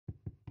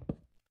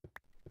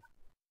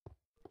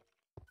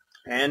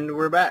And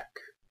we're back.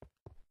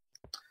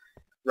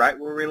 Right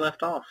where we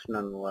left off,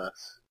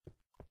 nonetheless.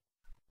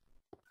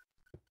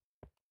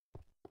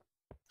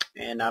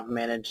 And I've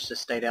managed to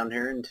stay down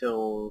here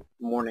until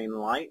morning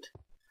light.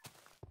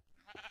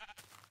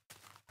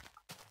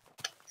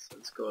 So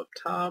let's go up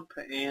top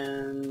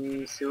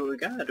and see what we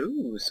got.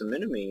 Ooh, some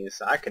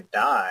enemies. I could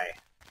die.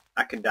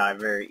 I could die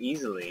very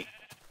easily.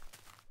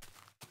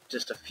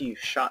 Just a few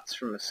shots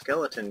from a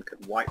skeleton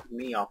could wipe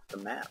me off the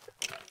map.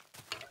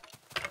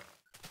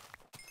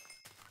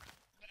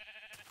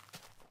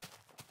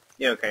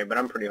 Yeah, okay, but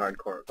I'm pretty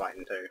hardcore at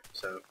fighting too,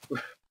 so...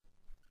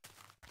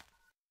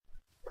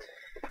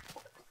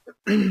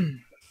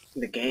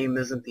 The game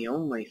isn't the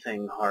only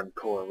thing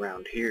hardcore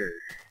around here.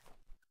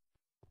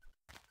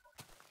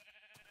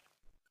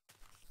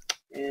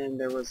 And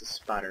there was a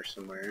spider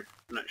somewhere.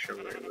 I'm not sure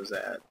where it was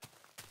at.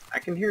 I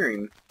can hear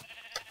him.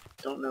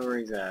 Don't know where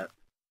he's at.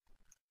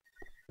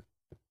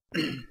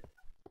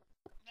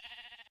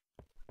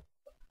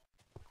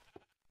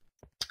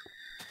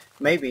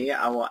 Maybe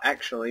I will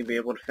actually be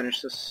able to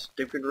finish this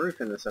stupid roof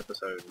in this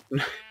episode.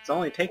 It's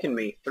only taken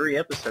me 3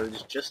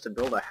 episodes just to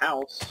build a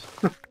house.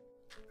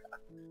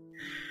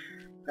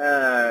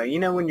 You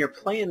know, when you're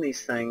playing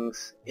these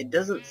things, it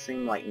doesn't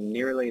seem like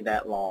nearly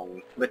that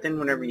long. But then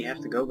whenever you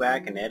have to go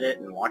back and edit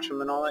and watch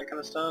them and all that kind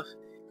of stuff,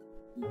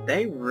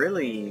 it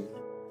really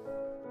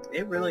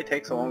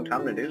takes a long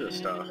time to do this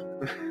stuff.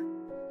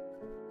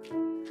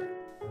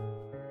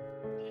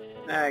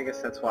 I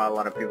guess that's why a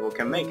lot of people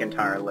can make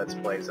entire Let's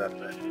Plays of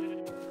it.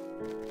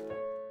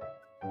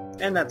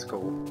 And that's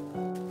cool.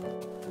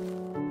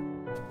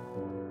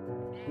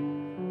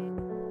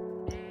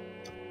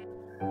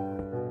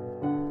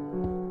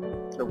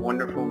 The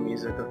wonderful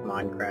music of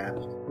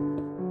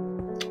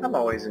Minecraft. I've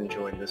always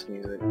enjoyed this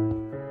music.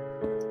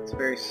 It's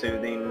very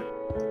soothing.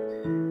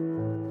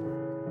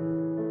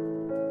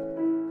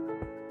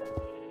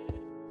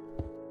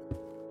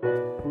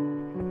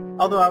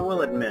 Although I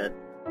will admit,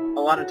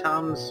 a lot of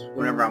times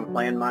whenever I'm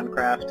playing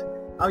Minecraft,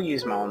 I'll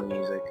use my own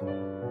music.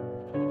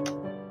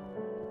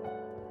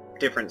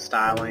 Different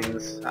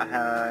stylings.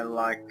 I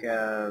like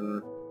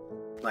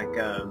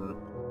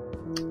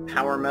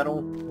power metal.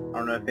 I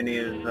don't know if any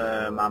of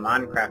my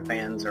Minecraft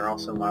fans are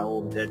also my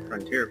old Dead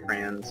Frontier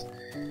fans,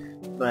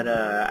 but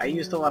I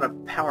used a lot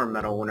of power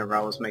metal whenever I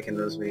was making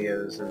those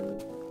videos,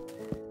 and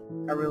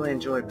I really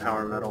enjoyed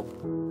power metal.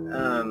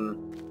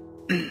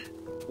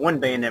 One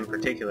band in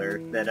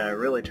particular that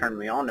really turned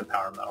me on to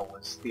power metal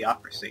was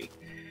Theocracy.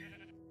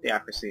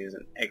 Theocracy is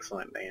an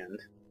excellent band.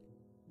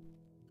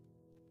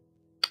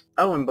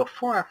 Oh, and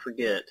before I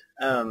forget,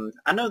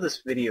 I know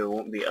this video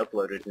won't be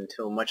uploaded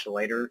until much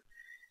later,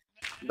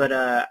 but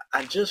I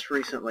just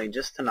recently,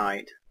 just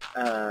tonight,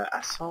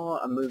 I saw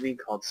a movie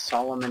called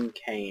Solomon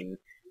Kane.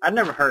 I'd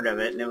never heard of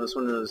it, and it was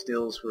one of those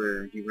deals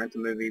where you rent the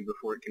movie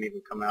before it can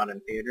even come out in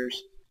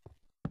theaters.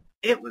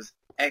 It was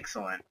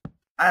excellent.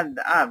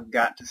 I've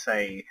got to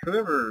say,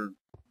 whoever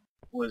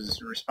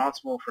was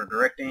responsible for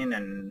directing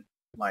and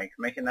like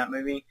making that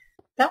movie,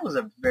 that was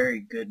a very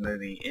good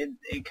movie.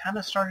 It kind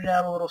of started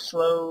out a little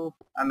slow.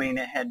 I mean,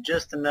 it had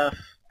just enough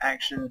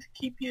action to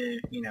keep you,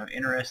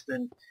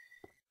 interested.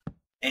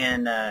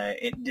 And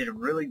it did a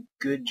really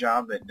good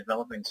job at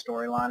developing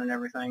storyline and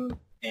everything.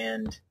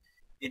 And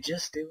it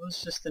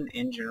was just an,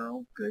 in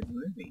general, good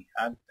movie.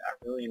 I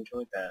really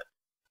enjoyed that.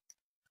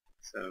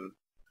 So,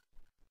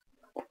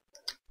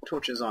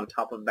 torches on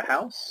top of the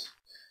house,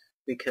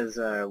 because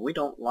we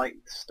don't like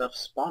stuff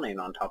spawning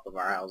on top of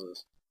our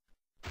houses.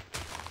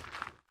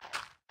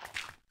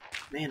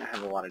 Man, I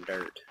have a lot of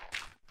dirt.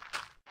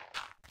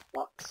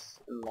 Lots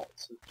and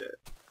lots of dirt.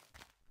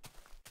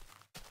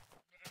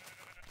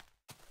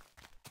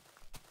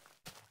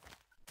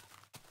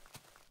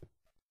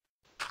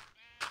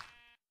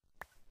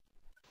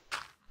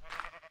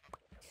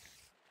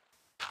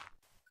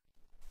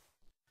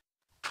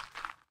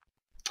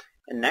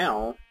 And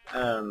now,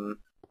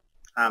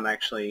 I'm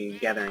actually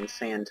gathering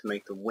sand to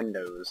make the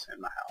windows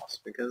in my house,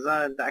 because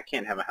I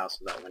can't have a house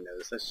without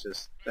windows.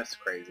 That's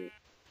crazy.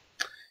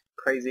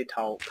 Crazy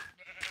talk.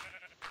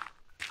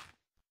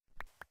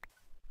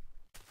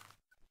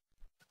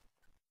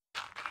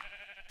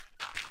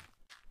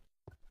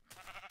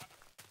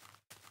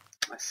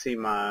 I see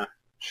my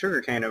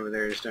sugarcane over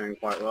there is doing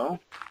quite well.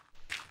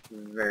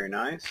 Very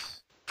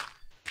nice.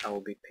 I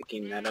will be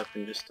picking that up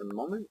in just a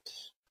moment.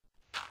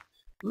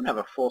 I'm gonna have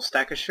a full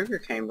stack of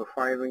sugarcane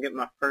before I even get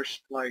my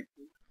first,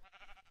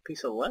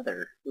 piece of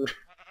leather. Yeah,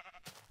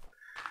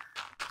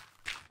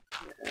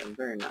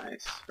 very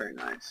nice, very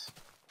nice.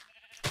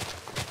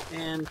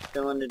 And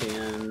filling it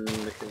in,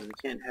 because we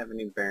can't have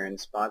any barren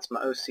spots.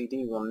 My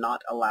OCD will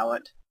not allow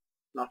it.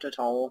 Not at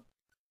all.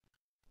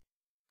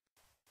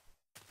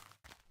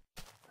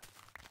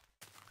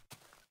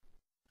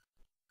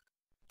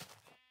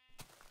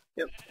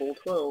 Yep, full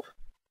 12.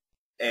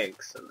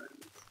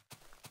 Excellent.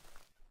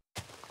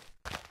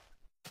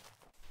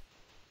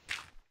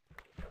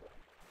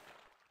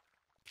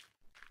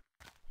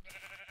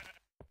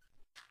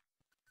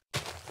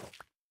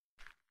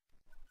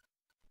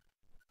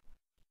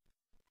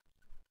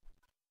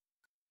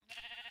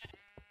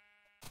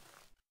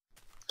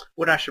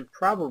 what I should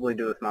probably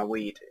do with my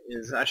wheat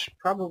is I should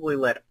probably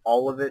let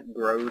all of it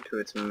grow to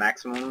its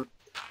maximum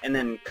and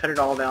then cut it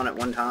all down at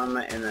one time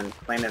and then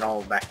plant it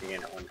all back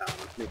again at one time,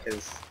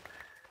 because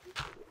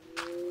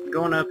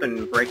going up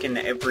and breaking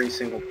every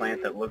single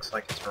plant that looks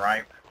like it's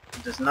ripe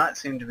does not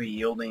seem to be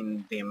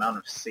yielding the amount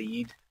of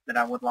seed that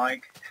I would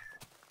like.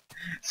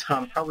 So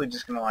I'm probably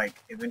just going to like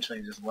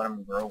eventually just let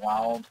them grow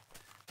wild,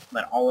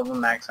 let all of them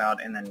max out,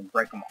 and then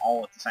break them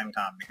all at the same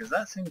time, because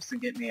that seems to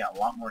get me a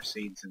lot more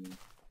seeds than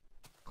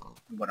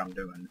what I'm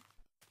doing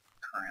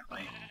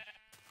currently.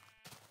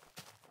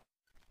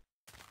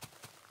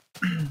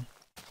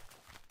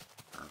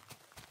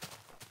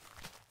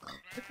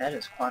 But that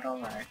is quite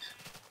alright.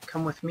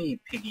 Come with me,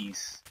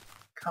 piggies.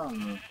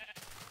 Come.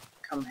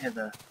 Come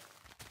hither.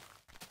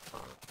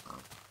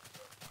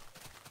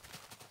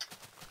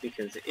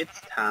 Because it's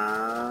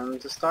time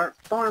to start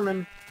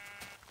farming.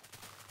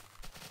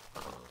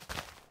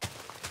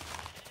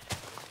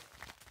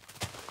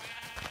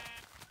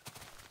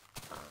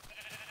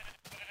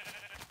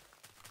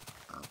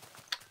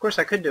 Of course,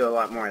 I could do a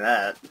lot more of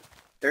that.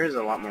 There is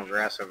a lot more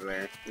grass over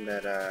there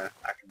that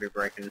I could be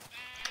breaking.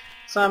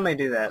 So I may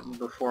do that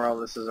before all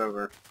this is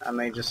over. I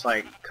may just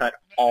like cut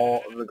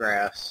all of the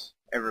grass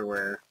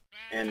everywhere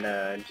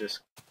and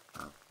just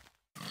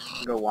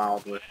go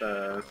wild with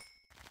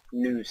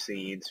new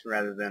seeds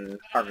rather than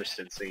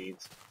harvested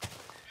seeds.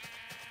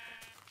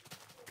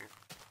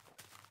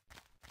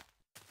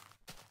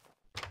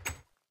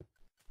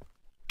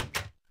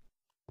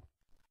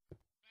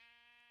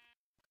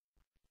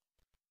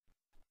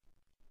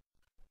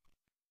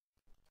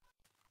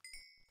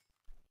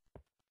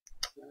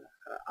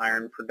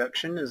 Iron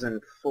production is in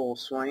full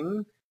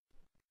swing.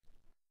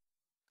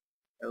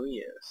 Oh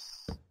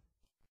yes.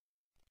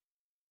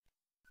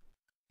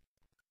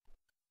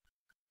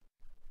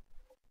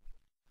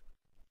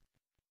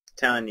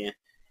 Telling you,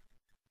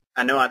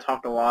 I know I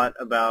talked a lot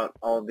about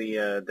all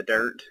the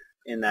dirt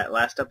in that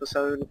last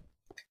episode,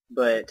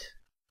 but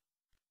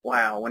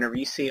wow, whenever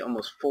you see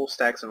almost full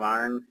stacks of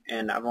iron,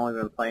 and I've only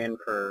been playing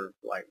for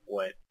like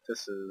what,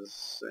 this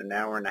is an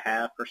hour and a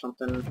half or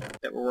something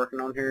that we're working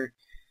on here.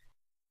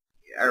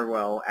 Or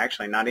well,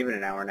 actually not even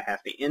an hour and a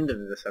half. The end of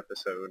this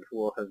episode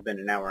will have been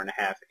an hour and a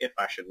half if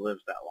I should live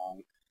that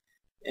long.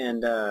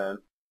 And I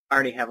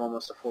already have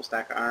almost a full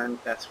stack of iron.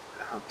 That's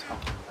what I'm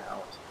talking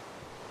about.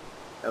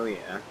 Oh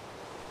yeah.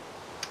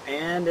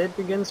 And it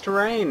begins to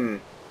rain.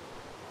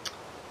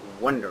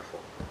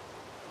 Wonderful.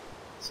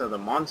 So the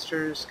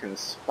monsters can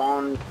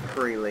spawn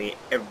freely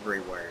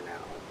everywhere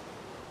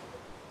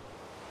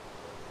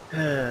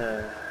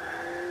now.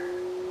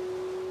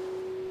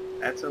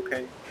 That's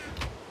okay.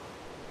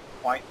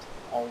 Quite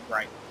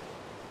alright.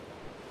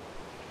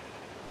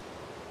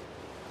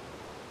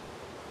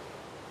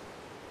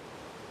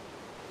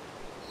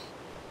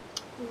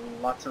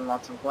 Lots and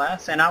lots of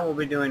glass, and I will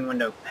be doing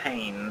window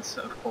panes,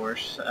 of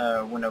course.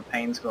 Window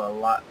panes go a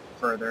lot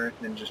further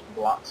than just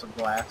blocks of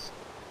glass.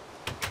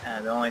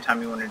 The only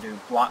time you want to do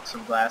blocks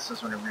of glass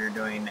is whenever you're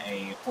doing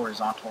a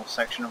horizontal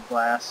section of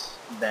glass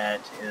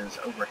that is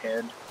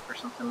overhead or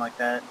something like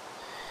that.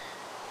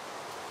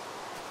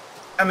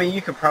 I mean,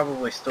 you could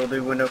probably still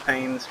do window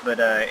panes, but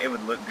it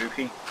would look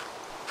goofy.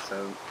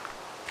 So,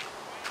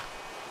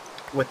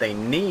 what they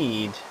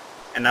need,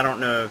 and I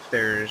don't know if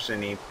there's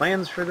any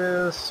plans for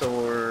this,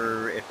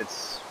 or if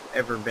it's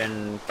ever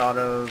been thought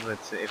of,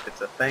 if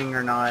it's a thing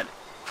or not,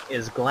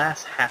 is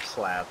glass half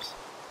slabs.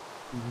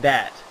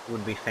 That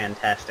would be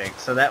fantastic.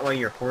 So that way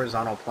your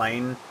horizontal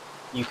plane,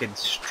 you could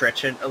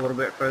stretch it a little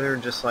bit further,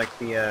 just like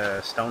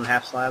the stone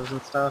half slabs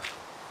and stuff.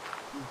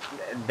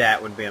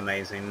 That would be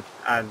amazing.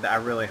 I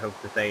really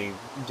hope that they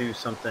do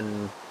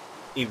something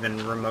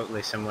even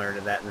remotely similar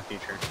to that in the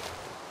future.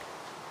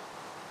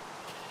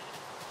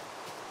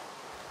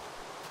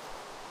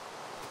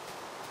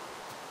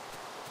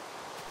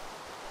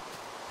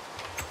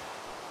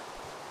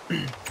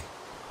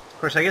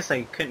 Of course, I guess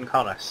they couldn't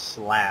call it a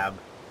slab,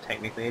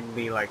 technically. It'd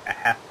be like a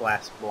half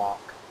glass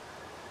block.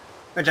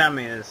 Which, I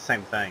mean, is the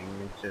same thing.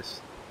 It's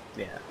just,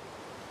 yeah.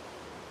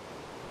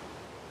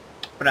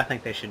 But I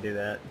think they should do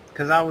that,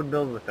 because I would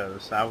build with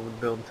those. I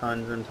would build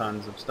tons and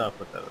tons of stuff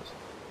with those.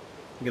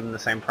 Give them the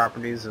same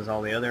properties as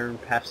all the other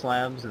half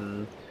slabs,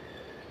 and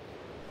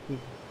you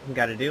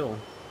got a deal.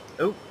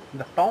 Oh,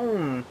 the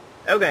phone!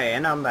 Okay,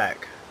 and I'm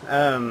back.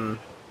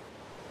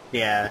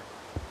 Yeah.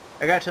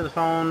 I got to the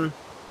phone,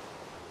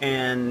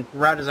 and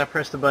right as I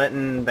pressed the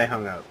button, they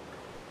hung up.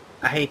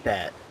 I hate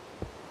that.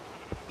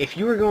 If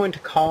you were going to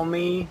call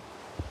me,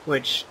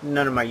 which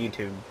none of my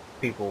YouTube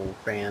people,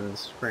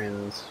 fans,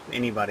 friends,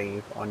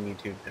 anybody on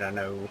YouTube that I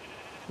know,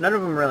 none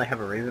of them really have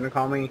a reason to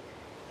call me.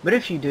 But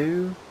if you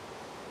do,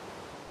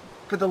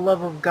 for the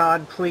love of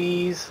God,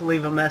 please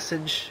leave a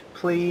message,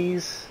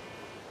 please.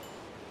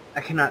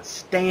 I cannot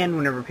stand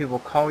whenever people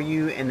call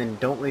you and then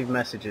don't leave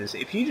messages.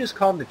 If you just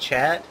called to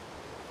chat,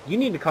 you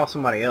need to call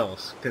somebody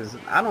else, because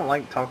I don't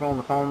like talking on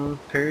the phone,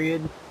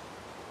 period.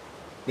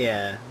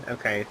 Yeah,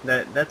 okay,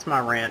 that's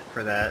my rant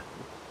for that.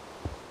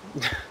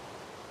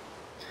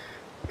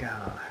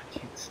 God, I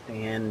can't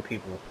stand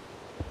people.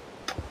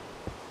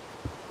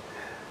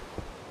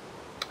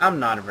 I'm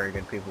not a very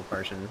good people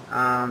person.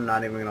 I'm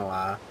not even gonna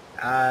lie.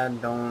 I'm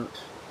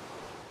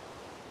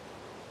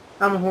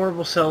a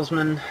horrible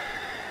salesman.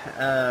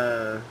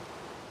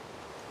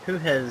 Who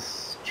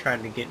has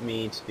tried to get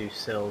me to do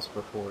sales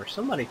before?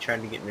 Somebody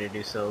tried to get me to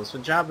do sales. The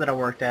job that I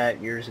worked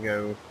at years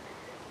ago,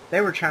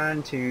 they were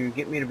trying to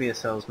get me to be a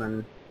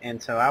salesman,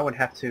 and so I would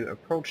have to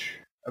approach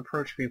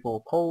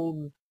people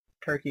cold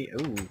turkey.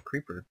 Ooh,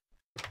 creeper.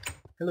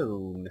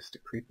 Hello, Mr.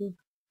 Creeper.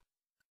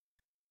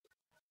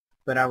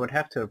 But I would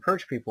have to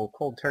approach people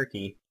cold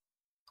turkey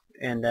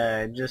and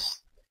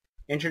just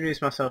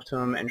introduce myself to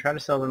them and try to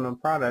sell them a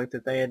product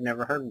that they had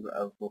never heard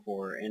of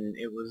before, and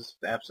it was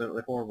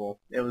absolutely horrible.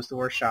 It was the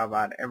worst job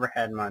I'd ever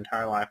had in my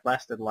entire life.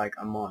 Lasted like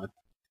a month.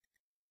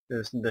 It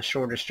was the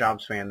shortest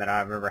job span that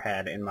I've ever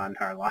had in my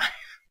entire life.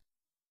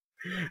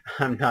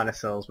 I'm not a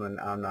salesman.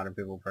 I'm not a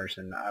people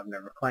person. I've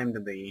never claimed to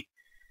be.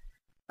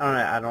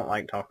 I don't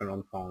like talking on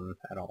the phone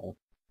at all.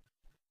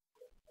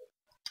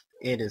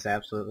 It is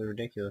absolutely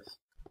ridiculous.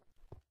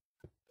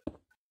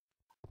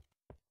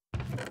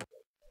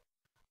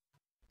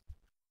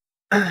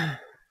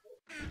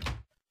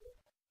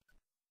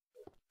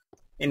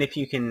 And if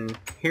you can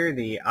hear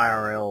the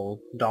IRL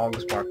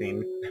dogs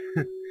barking,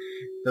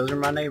 those are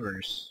my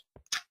neighbors.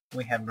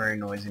 We have very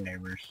noisy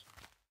neighbors.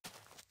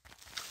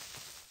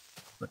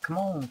 But come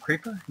on,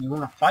 creeper, you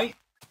wanna fight?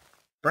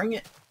 Bring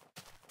it.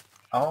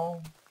 Oh,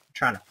 you're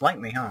trying to flank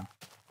me, huh?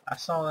 I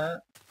saw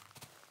that.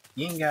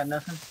 You ain't got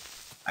nothing.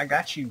 I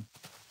got you.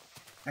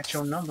 Got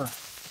your number.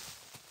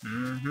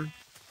 Mm-hmm.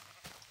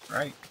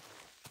 Right.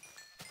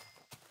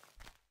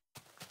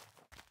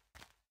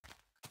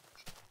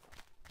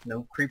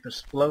 No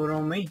creepers explode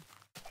on me.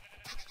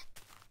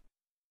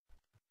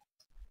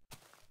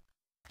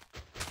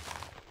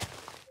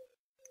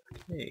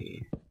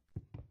 Okay.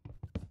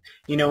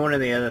 You know, one of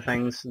the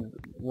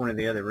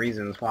other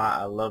reasons why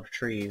I love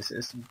trees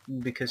is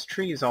because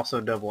trees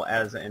also double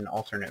as an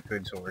alternate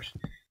food source.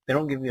 They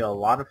don't give you a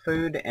lot of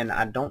food, and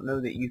I don't know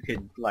that you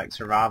could, like,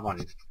 survive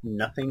on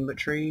nothing but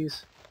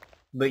trees,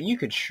 but you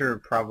could sure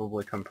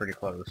probably come pretty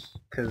close.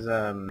 Because,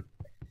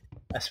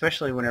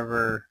 especially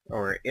whenever,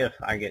 or if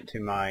I get to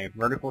my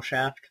vertical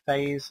shaft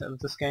phase of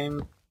this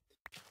game,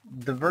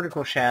 the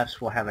vertical shafts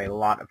will have a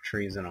lot of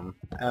trees in them.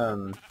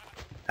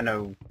 I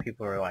know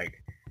people are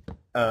like,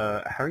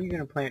 how are you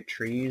going to plant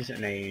trees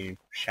in a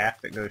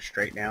shaft that goes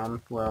straight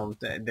down? Well,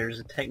 there's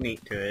a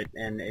technique to it,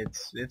 and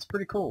it's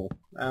pretty cool.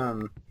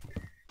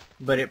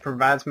 But it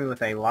provides me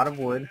with a lot of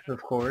wood,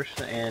 of course,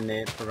 and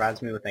it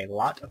provides me with a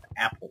lot of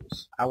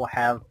apples. I will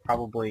have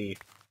probably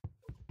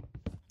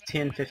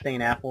 10,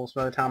 15 apples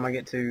by the time I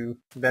get to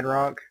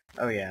bedrock.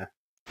 Oh yeah,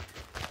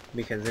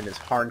 because it is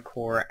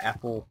hardcore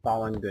apple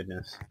falling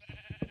goodness.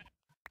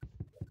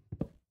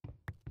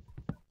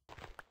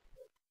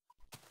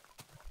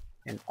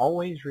 And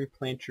always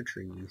replant your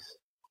trees.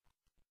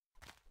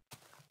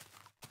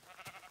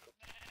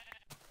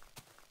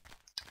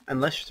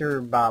 Unless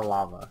they're by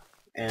lava.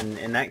 And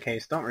in that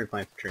case, don't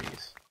replant the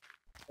trees.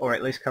 Or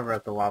at least cover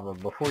up the lava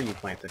before you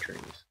plant the trees.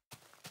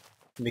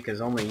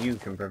 Because only you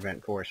can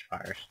prevent forest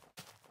fires.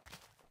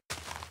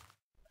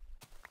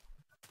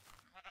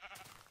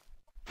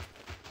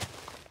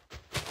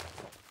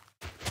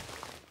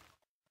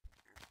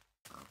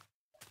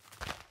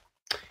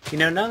 You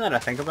know, now that I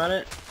think about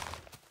it,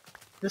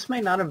 this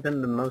may not have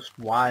been the most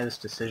wise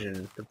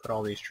decision to put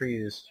all these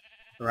trees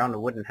around a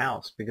wooden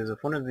house, because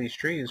if one of these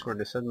trees were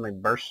to suddenly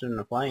burst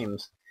into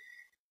flames,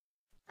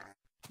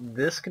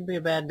 this could be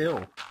a bad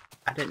deal.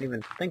 I didn't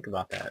even think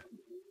about that.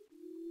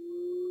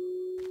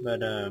 But,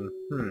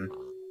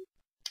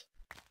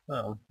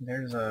 well,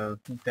 there's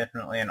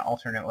definitely an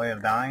alternate way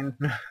of dying.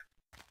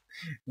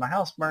 My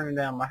house burning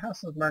down, my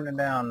house is burning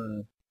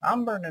down,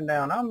 I'm burning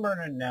down, I'm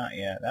burning down.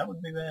 Yeah, that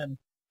would be bad.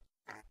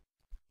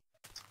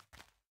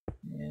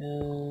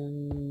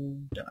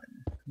 And done.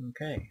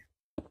 Okay.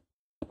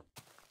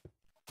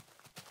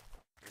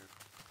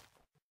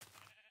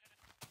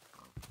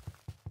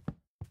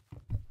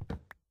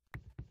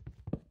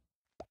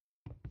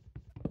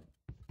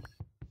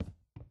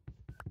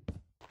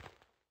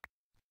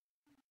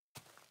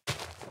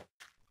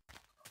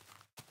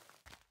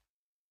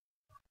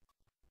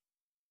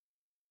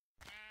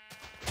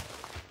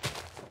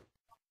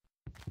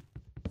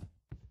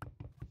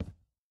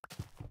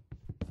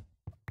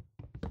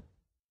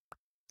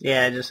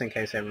 Yeah, just in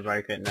case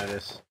everybody couldn't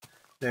notice,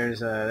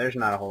 there's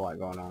not a whole lot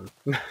going on.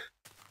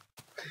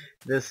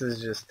 This is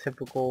just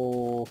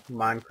typical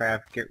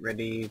Minecraft get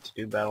ready to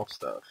do battle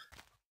stuff.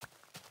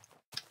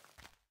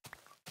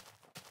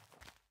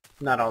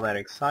 Not all that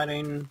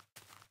exciting,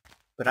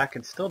 but I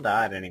could still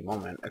die at any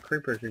moment. A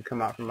creeper could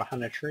come out from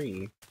behind a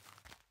tree,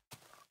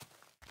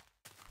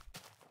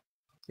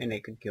 and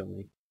it could kill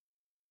me.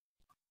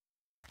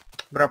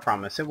 But I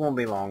promise, it won't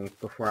be long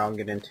before I'll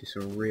get into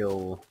some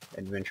real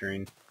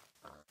adventuring.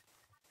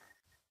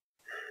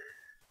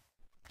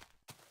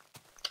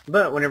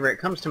 But whenever it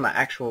comes to my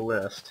actual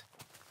list,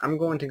 I'm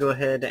going to go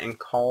ahead and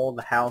call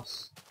the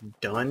house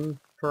done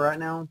for right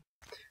now.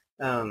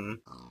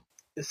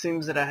 It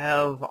seems that I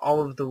have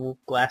all of the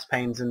glass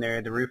panes in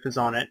there, the roof is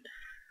on it.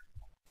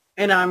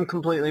 And I'm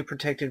completely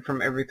protected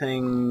from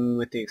everything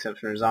with the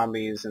exception of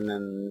zombies, and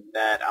then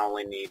that I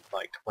only need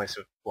like to place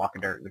a block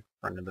of dirt in the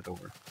front of the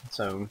door.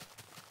 So,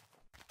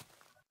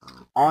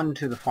 on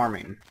to the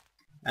farming.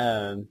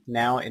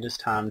 Now it is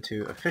time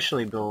to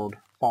officially build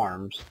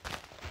farms.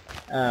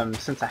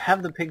 Since I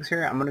have the pigs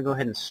here, I'm going to go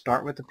ahead and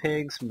start with the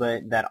pigs,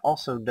 but that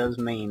also does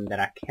mean that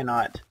I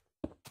cannot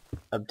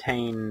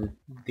obtain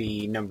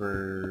the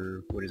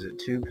number,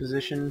 2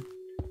 position?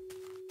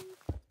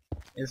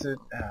 Is it?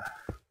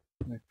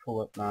 Let me pull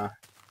up my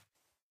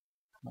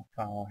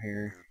file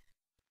here,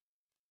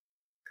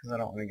 because I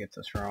don't want to get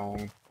this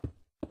wrong.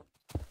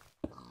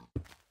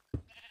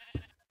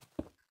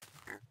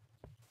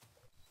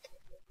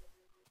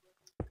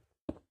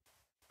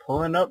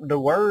 Pulling up the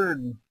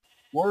word.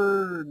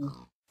 Word.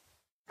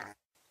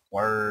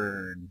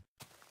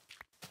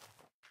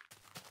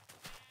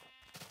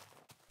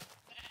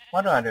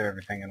 Why do I do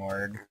everything in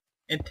Word?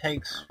 It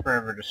takes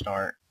forever to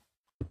start.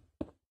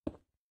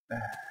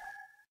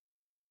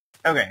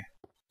 Okay.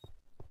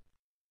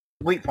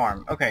 Wheat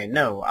farm. Okay,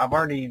 no, I've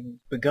already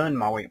begun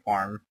my wheat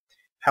farm.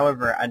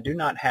 However, I do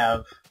not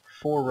have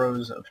 4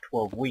 rows of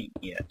 12 wheat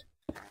yet.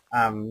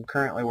 I'm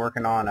currently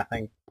working on, I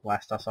think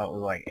last I saw it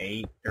was like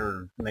 8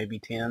 or maybe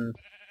 10.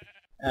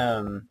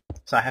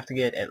 So I have to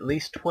get at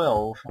least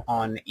 12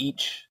 on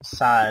each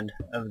side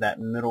of that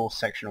middle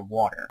section of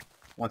water.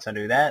 Once I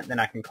do that, then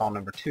I can call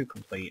number 2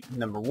 complete.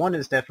 Number 1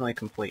 is definitely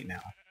complete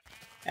now,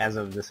 as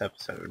of this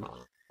episode.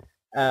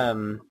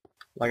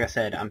 Like I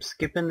said, I'm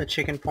skipping the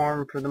chicken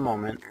farm for the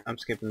moment. I'm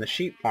skipping the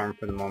sheep farm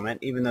for the moment,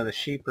 even though the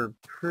sheep are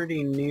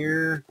pretty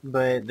near,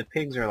 but the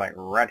pigs are like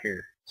right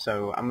here.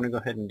 So I'm going to go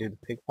ahead and do the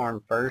pig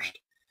farm first.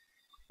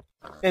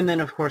 And then,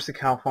 of course, the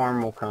cow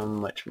farm will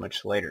come much,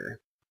 much later.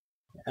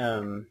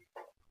 One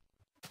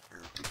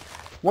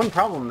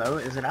problem, though,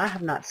 is that I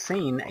have not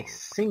seen a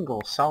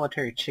single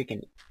solitary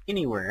chicken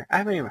anywhere. I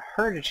haven't even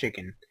heard a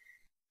chicken.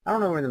 I don't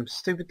know where them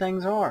stupid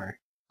things are.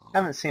 I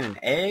haven't seen an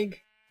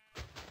egg.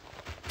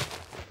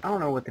 I don't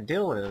know what the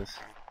deal is.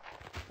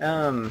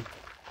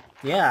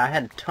 Yeah, I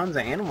had tons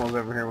of animals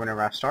over here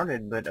whenever I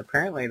started, but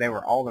apparently they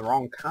were all the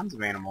wrong kinds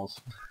of animals.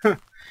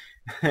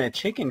 A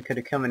chicken could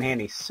have come in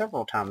handy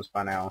several times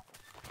by now.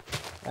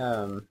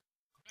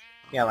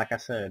 Yeah, like I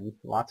said,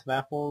 lots of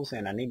apples,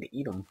 and I need to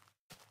eat them.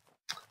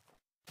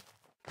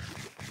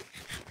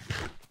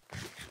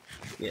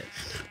 Yes.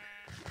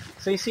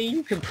 So you see,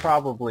 you could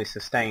probably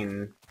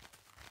sustain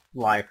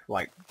life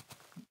like...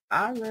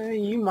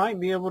 you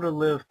might be able to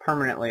live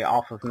permanently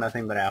off of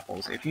nothing but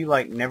apples. If you,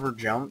 like, never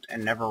jumped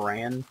and never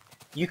ran,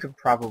 you could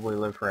probably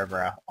live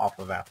forever off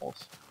of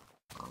apples.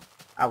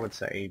 I would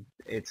say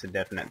it's a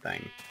definite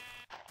thing.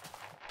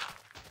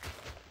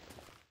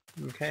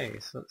 Okay,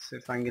 so let's see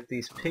if I can get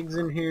these pigs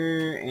in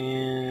here,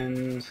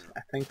 and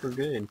I think we're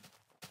good.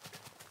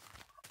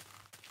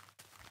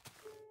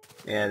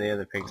 Yeah, the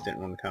other pigs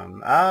didn't want to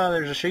come. Ah,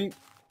 there's a sheep!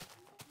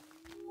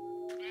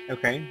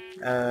 Okay,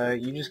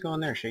 you just go in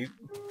there, sheep.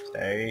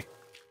 Stay.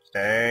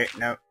 Stay.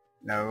 No.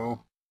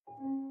 No.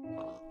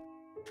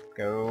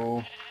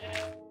 Go.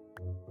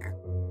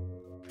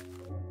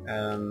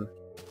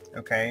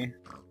 Okay.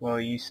 Well,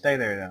 you stay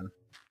there then.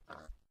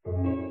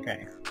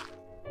 Okay.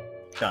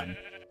 Done.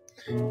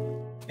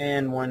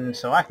 And one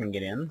so I can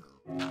get in.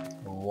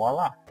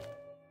 Voila.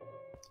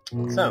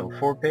 So,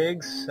 4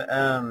 pigs.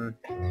 I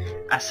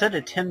set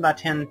a 10 by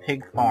 10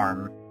 pig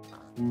farm.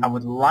 I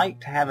would like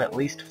to have at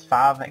least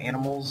 5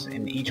 animals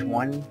in each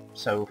one,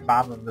 so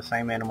 5 of the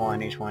same animal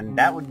in each one.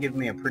 That would give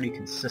me a pretty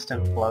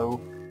consistent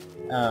flow.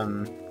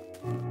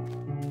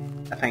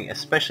 I think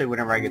especially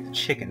whenever I get the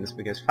chickens,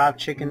 because 5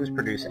 chickens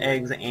produce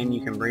eggs and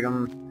you can breed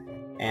them,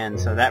 and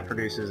so that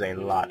produces a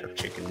lot of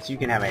chickens. You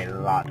can have a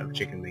lot of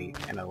chicken meat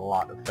and a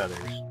lot of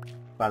feathers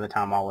by the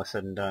time all is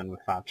said and done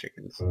with 5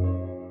 chickens.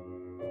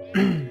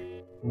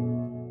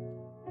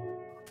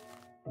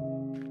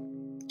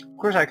 Of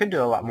course, I could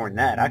do a lot more than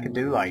that. I could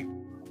do like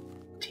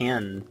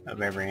 10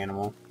 of every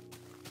animal.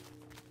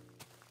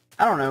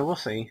 I don't know, we'll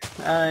see.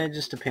 It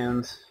just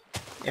depends.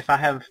 If I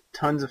have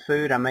tons of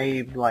food, I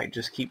may like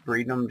just keep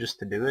breeding them just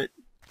to do it.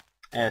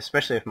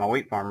 Especially if my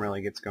wheat farm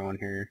really gets going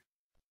here.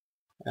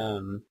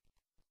 Once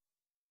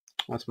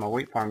my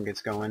wheat farm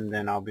gets going,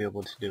 then I'll be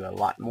able to do a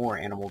lot more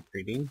animal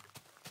breeding.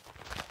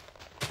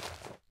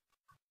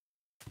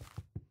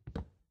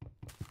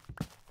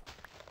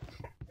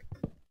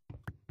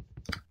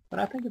 But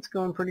I think it's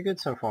going pretty good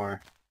so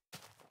far.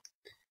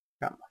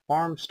 Got my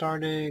farm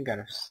started, got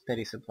a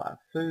steady supply of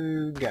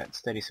food, got a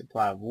steady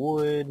supply of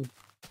wood.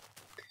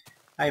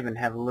 I even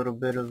have a little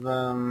bit of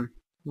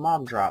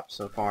mob drop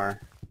so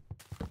far.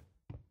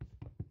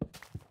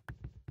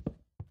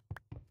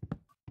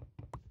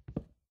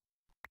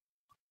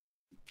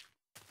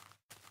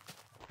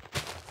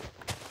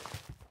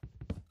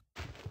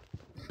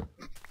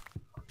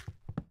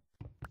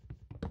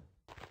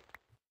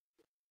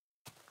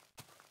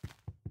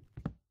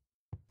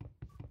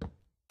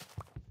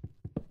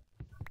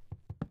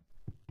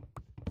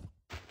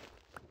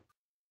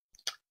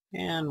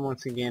 And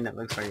once again, it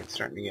looks like it's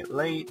starting to get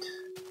late.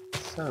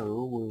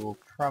 So we will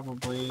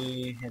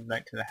probably head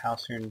back to the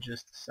house here in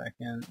just a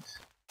second.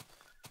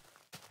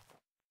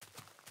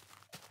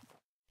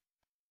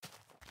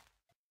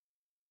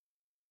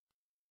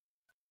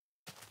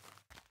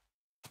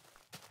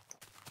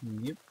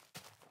 Yep.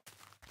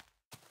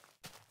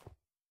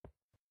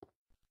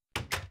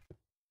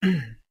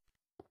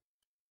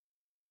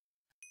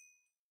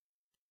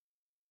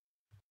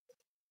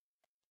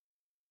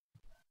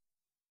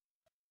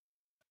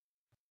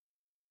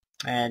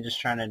 And just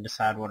trying to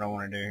decide what I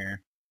want to do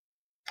here.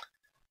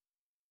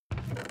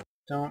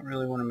 Don't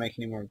really want to make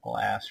any more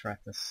glass right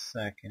this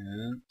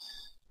second.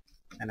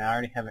 And I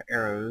already have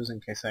arrows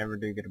in case I ever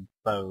do get a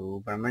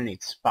bow, but I'm going to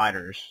need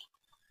spiders.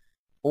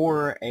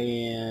 Or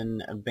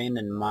an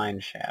abandoned mine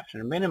shaft.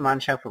 An abandoned mine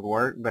shaft would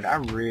work, but I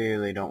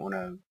really don't want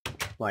to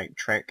like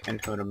trek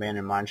into an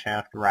abandoned mine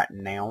shaft right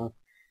now.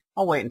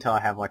 I'll wait until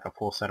I have like a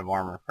full set of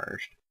armor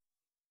first.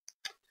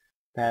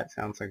 That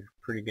sounds like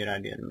a pretty good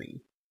idea to me.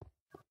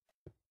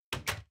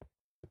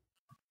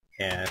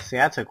 Yeah, see,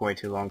 I took way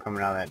too long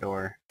coming out of that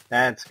door.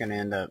 That's going to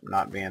end up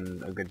not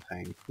being a good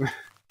thing. You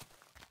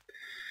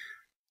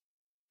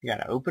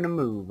gotta open and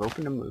move,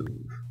 open and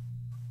move.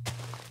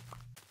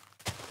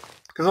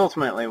 Because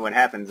ultimately what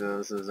happens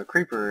is a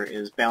creeper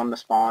is bound to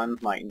spawn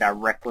like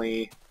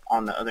directly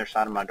on the other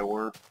side of my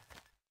door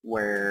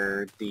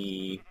where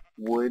the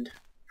wood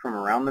from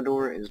around the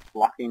door is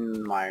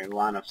blocking my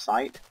line of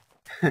sight.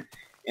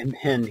 And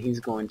then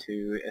he's going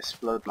to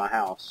explode my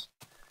house.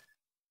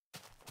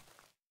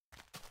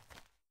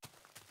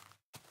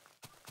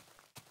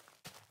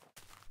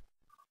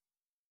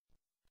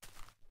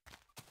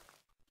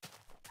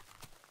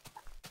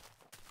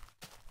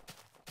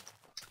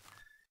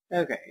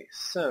 Okay,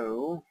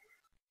 so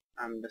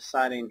I'm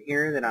deciding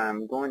here that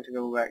I'm going to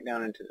go back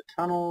down into the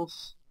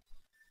tunnels,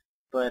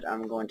 but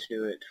I'm going to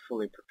do it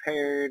fully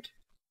prepared,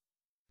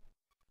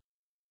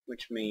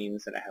 which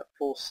means that I have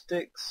full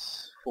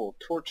sticks, full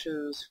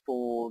torches,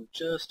 full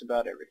just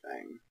about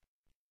everything.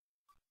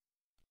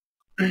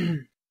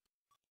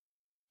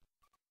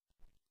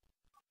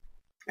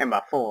 And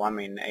by full, I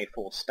mean a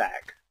full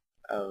stack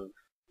of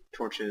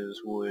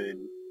torches, wood,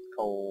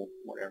 coal,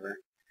 whatever.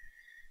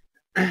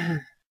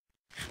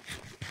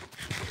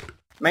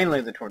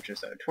 Mainly the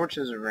torches, though.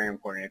 Torches are very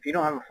important. If you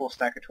don't have a full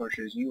stack of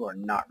torches, you are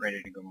not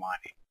ready to go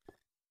mining.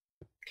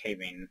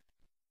 Caving.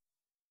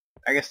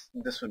 I guess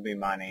this would be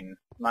mining.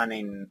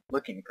 Mining,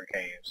 looking for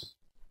caves.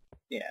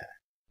 Yeah.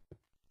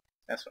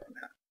 That's what I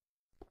meant.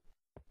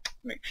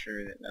 Make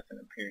sure that nothing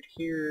appeared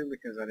here,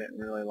 because I didn't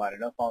really light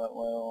it up all that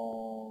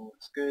well.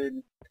 Looks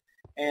good.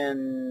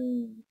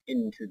 And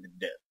into the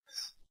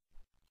depths.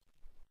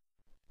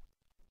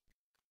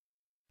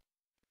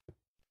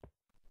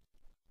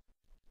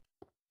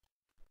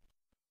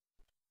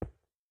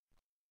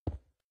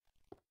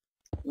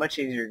 Much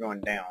easier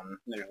going down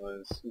than it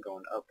was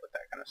going up with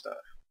that kind of stuff.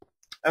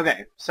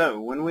 Okay, so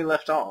when we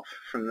left off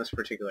from this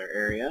particular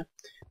area,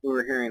 we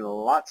were hearing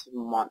lots of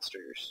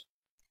monsters.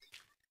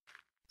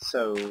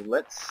 So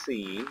let's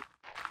see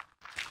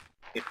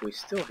if we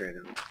still hear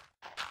them.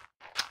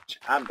 Which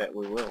I bet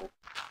we will.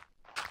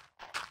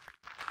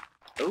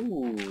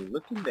 Oh,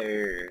 looky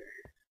there.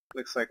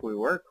 Looks like we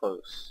were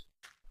close.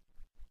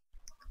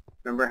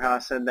 Remember how I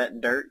said that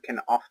dirt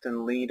can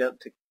often lead up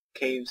to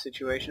cave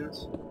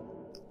situations?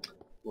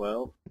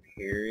 Well,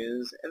 here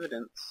is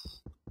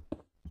evidence.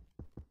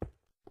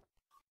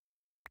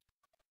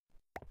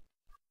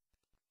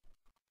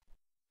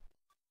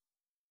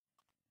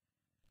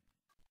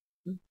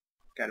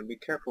 Gotta be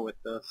careful with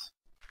this.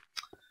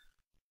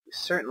 We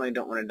certainly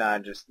don't want to die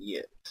just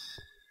yet.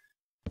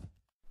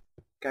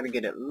 Gotta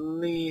get at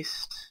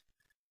least...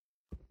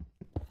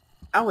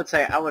 I would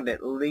say I would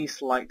at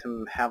least like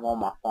to have all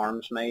my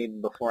farms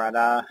made before I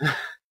die.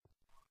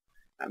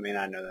 I mean,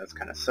 I know that's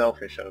kind of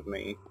selfish of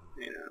me,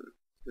 you know,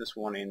 just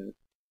wanting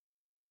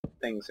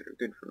things that are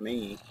good for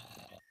me.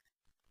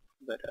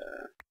 But,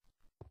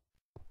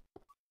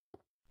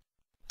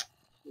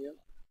 yep.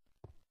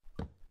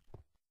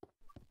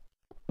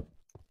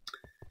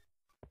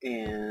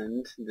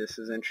 And this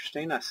is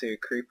interesting. I see a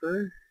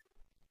creeper.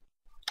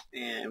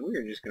 And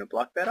we're just going to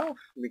block that off,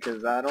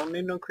 because I don't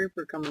need no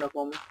creeper coming up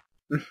on me.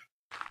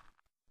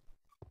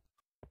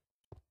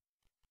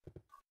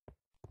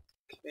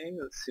 Okay,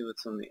 let's see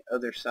what's on the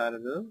other side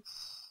of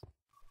this.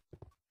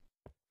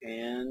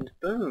 And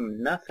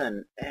boom,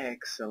 nothing.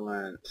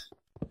 Excellent.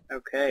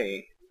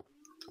 Okay.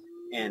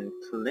 And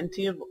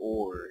plenty of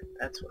ore.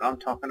 That's what I'm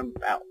talking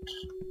about.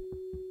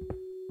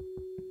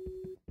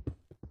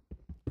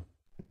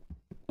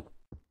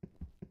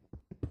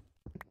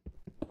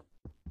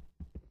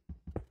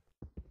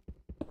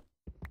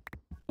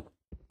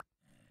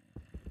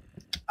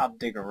 I'll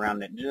dig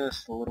around it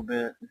just a little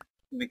bit,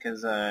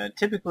 because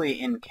typically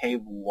in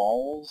cave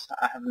walls,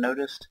 I have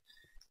noticed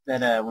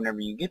that whenever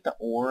you get the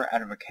ore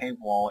out of a cave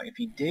wall, if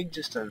you dig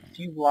just a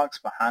few blocks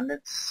behind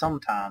it,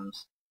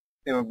 sometimes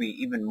there will be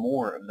even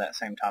more of that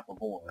same type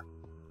of ore.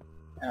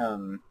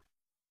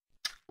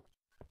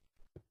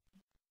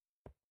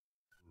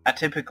 I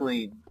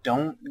typically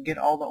don't get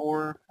all the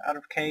ore out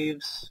of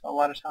caves a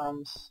lot of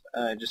times,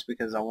 just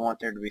because I want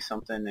there to be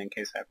something in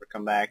case I ever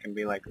come back and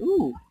be like,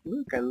 ooh,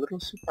 look, a little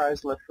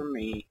surprise left for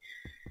me.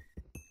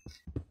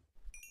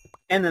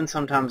 And then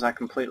sometimes I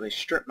completely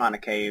strip mine a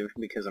cave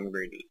because I'm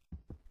greedy.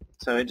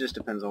 So it just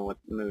depends on what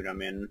mood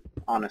I'm in,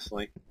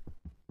 honestly.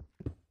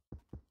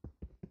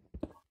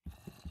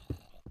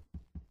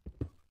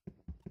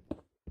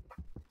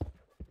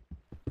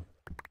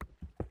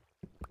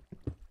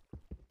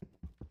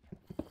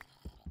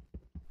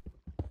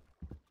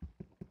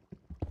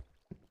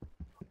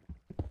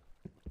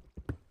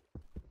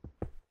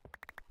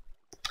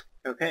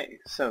 Okay,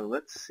 so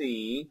let's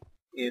see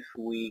if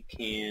we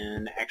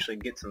can actually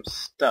get some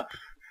stuff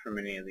from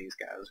any of these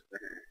guys over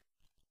here.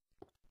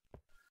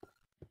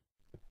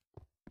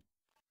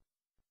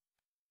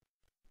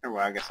 Or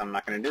well, I guess I'm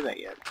not going to do that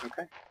yet.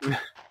 Okay.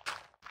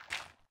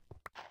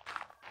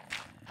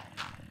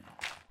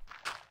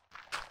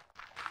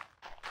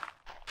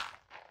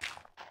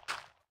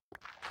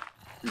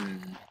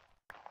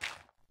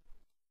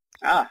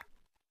 Ah,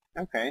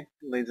 okay.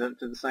 Leads up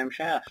to the same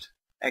shaft.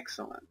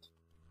 Excellent.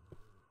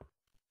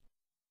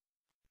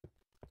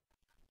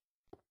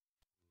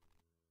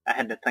 I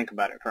had to think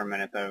about it for a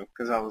minute though,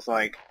 because I was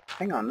like,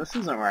 hang on, this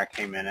isn't where I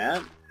came in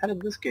at. How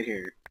did this get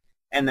here?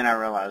 And then I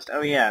realized,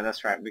 oh yeah,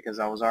 that's right, because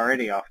I was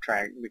already off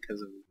track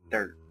because of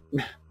dirt.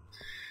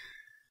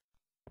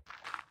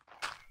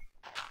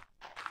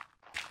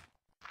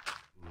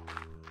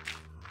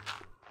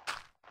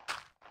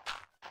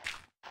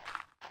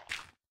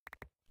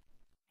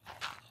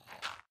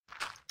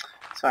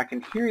 So I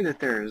can hear that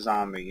there are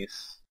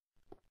zombies,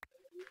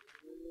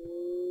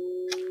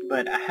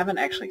 but I haven't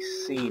actually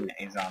seen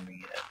a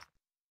zombie yet.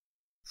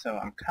 So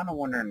I'm kind of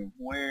wondering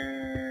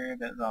where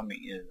that zombie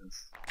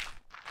is.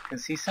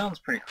 Because he sounds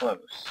pretty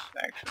close,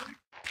 actually.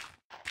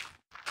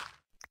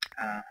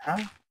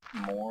 Uh-huh.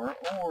 More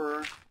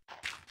ore.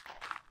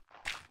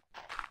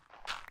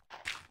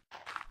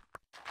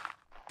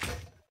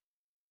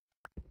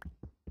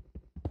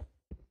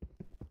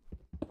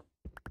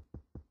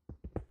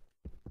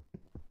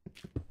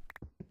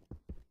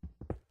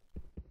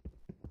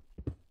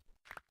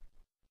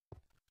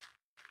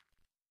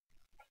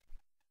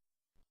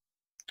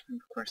 And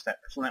of course that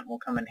flint will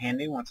come in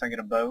handy once I get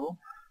a bow.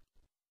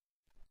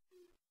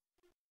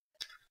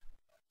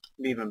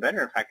 It'd be even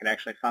better if I could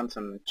actually find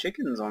some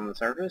chickens on the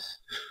surface.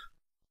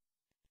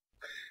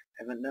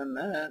 Haven't done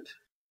that.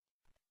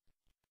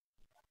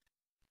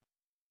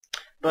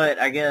 But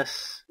I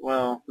guess,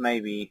 well,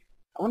 maybe.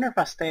 I wonder if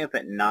I stay up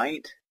at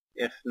night,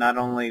 if not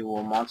only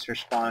will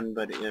monsters spawn,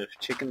 but if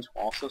chickens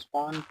will also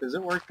spawn. Does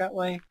it work that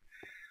way?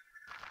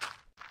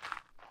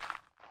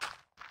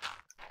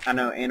 I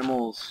know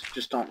animals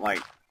just don't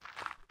like...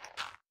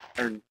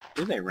 Or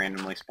do they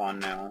randomly spawn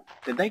now?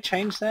 Did they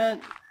change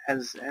that?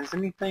 Has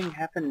anything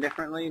happened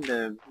differently?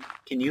 Can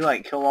you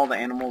like kill all the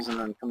animals and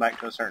then come back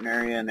to a certain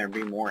area and there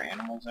be more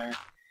animals there?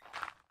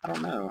 I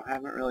don't know. I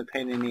haven't really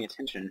paid any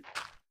attention.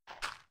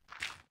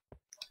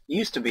 It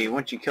used to be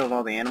once you killed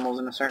all the animals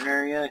in a certain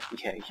area,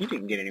 yeah, you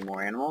didn't get any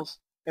more animals.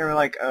 They were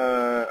like,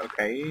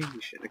 okay,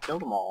 you shouldn't have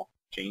killed them all,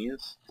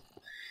 genius.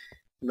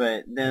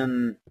 But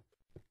then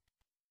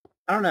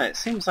I don't know, it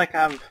seems like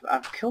I've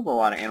killed a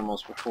lot of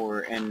animals before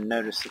and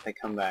noticed that they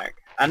come back.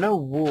 I know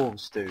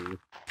wolves do,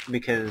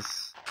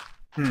 because,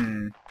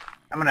 I'm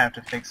gonna have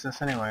to fix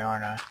this anyway,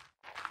 aren't I?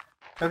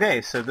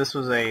 Okay, so this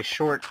was a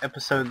short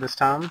episode this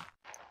time,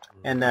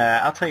 and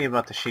I'll tell you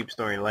about the sheep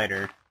story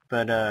later,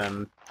 but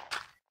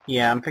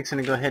yeah, I'm fixing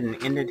to go ahead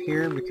and end it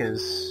here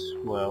because,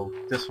 well,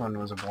 this one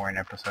was a boring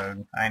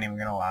episode, I ain't even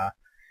gonna lie.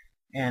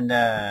 And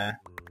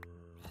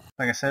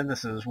like I said,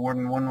 this is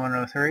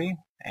Warden1103,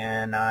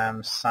 and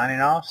I'm signing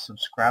off.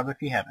 Subscribe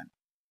if you haven't.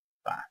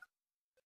 Bye.